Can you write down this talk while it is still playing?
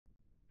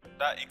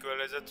The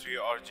Equalizer 3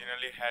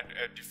 originally had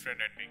a different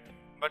ending,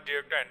 but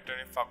director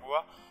Antoine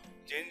Fuqua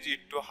changed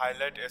it to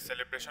highlight a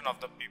celebration of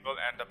the people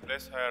and the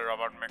place where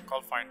Robert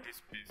McCall finds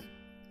his peace.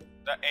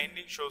 The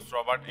ending shows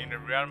Robert in a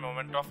rare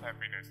moment of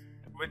happiness,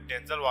 with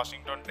Denzel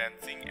Washington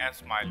dancing and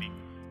smiling,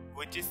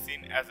 which is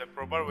seen as a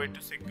proper way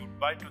to say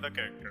goodbye to the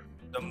character.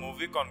 The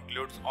movie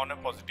concludes on a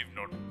positive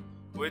note,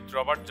 with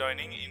Robert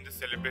joining in the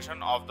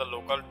celebration of the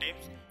local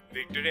team's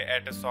victory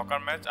at a soccer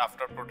match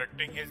after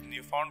protecting his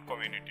newfound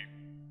community.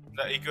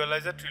 The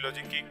Equalizer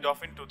trilogy kicked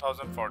off in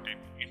 2014,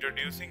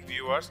 introducing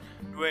viewers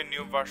to a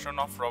new version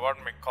of Robert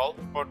McCall,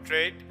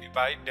 portrayed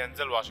by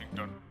Denzel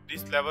Washington.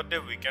 This Labor Day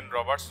weekend,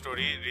 Robert's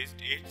story reached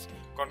its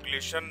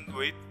conclusion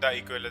with The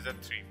Equalizer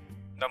 3.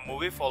 The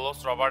movie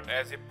follows Robert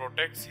as he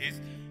protects his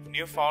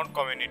newfound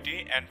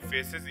community and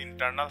faces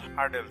internal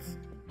hurdles.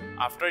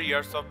 After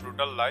years of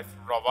brutal life,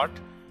 Robert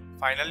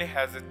finally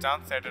has a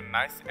chance at a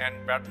nice end,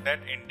 but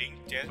that ending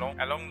changed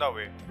along the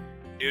way.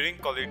 During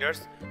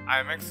Collider's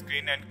IMAX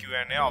screen and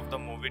Q&A of the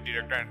movie,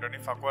 director Antoine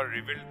Fuqua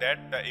revealed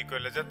that The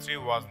Equalizer 3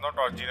 was not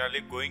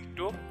originally going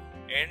to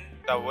end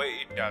the way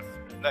it does.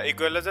 The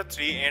Equalizer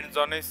 3 ends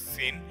on a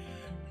scene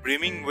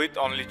brimming with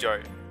only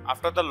joy.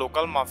 After the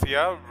local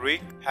mafia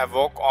wreak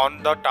havoc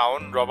on the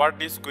town,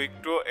 Robert is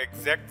quick to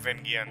exact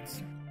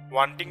vengeance,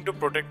 wanting to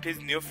protect his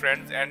new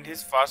friends and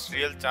his first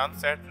real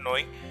chance at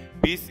knowing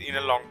peace in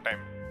a long time.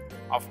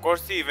 Of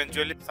course, he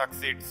eventually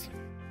succeeds.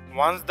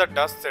 Once the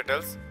dust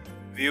settles,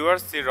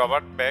 viewers see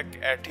Robert back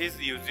at his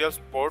usual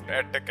spot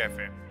at the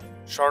cafe.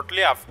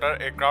 Shortly after,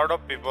 a crowd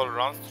of people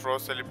runs through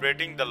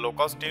celebrating the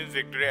local team's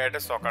victory at a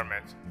soccer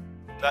match.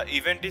 The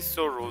event is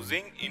so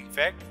rousing, in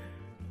fact,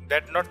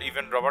 that not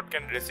even Robert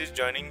can resist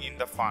joining in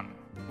the fun.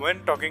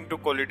 When talking to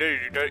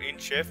Collider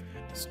editor-in-chief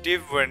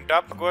Steve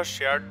Wentap,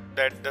 shared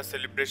that the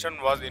celebration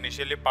was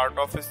initially part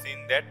of a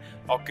scene that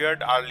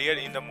occurred earlier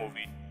in the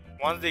movie.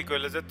 Once The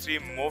Equalizer 3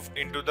 moved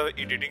into the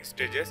editing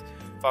stages,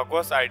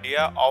 Fuqua's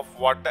idea of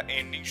what the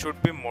ending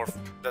should be morphed.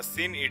 The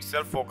scene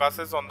itself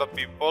focuses on the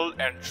people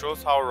and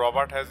shows how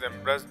Robert has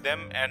embraced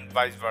them and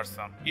vice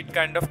versa. It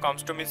kind of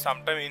comes to me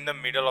sometime in the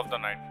middle of the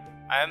night.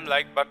 I am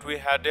like, but we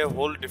had a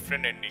whole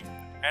different ending.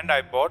 And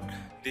I bought,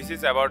 this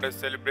is about a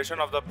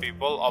celebration of the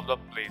people of the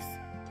place.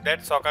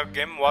 That soccer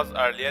game was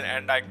earlier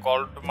and I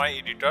called my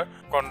editor,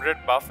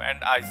 Conrad Buff,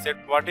 and I said,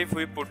 what if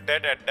we put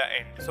that at the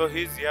end? So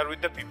he's here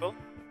with the people?